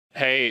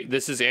Hey,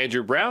 this is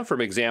Andrew Brown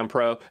from Exam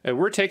Pro, and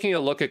we're taking a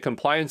look at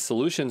compliance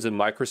solutions in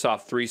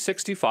Microsoft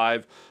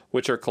 365,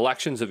 which are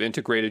collections of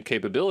integrated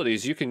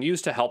capabilities you can use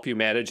to help you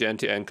manage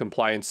end-to-end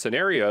compliance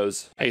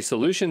scenarios. A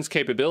solution's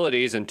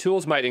capabilities and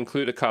tools might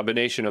include a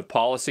combination of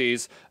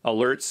policies,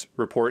 alerts,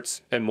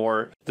 reports, and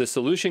more. The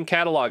solution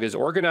catalog is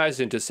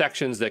organized into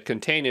sections that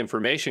contain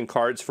information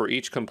cards for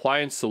each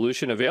compliance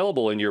solution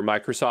available in your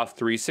Microsoft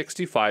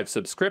 365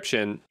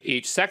 subscription.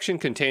 Each section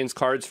contains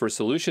cards for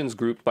solutions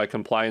grouped by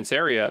compliance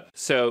area.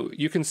 So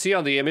you can see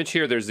on the image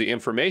here, there's the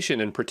information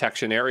and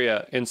protection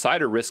area,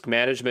 insider risk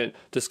management,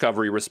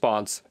 discovery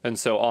response, and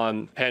so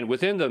on. And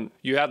within them,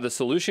 you have the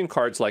solution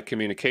cards like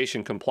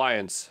communication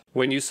compliance.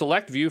 When you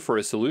select View for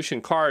a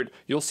solution card,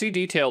 you'll see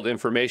detailed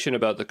information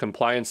about the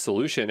compliance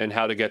solution and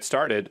how to get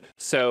started.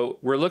 So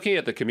we're looking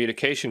at the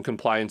communication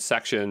compliance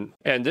section,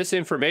 and this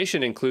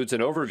information includes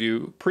an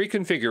overview,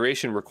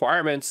 pre-configuration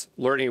requirements,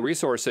 learning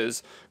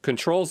resources,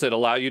 controls that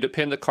allow you to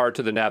pin the card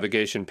to the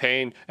navigation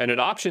pane, and an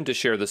option to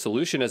share the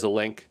solution as a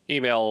link,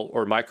 email,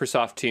 or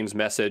Microsoft Teams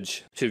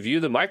message. To view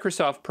the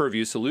Microsoft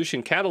Purview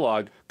solution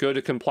catalog, go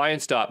to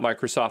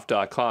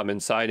compliance.microsoft.com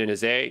and sign in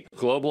as a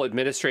Global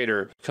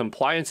Administrator,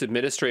 Compliance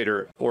Administrator,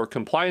 or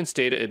Compliance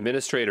Data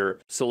Administrator.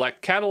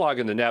 Select Catalog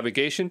in the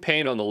navigation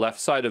pane on the left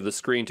side of the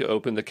screen to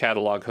open the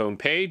catalog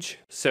homepage.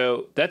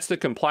 So that's the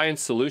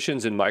compliance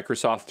solutions in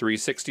Microsoft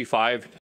 365.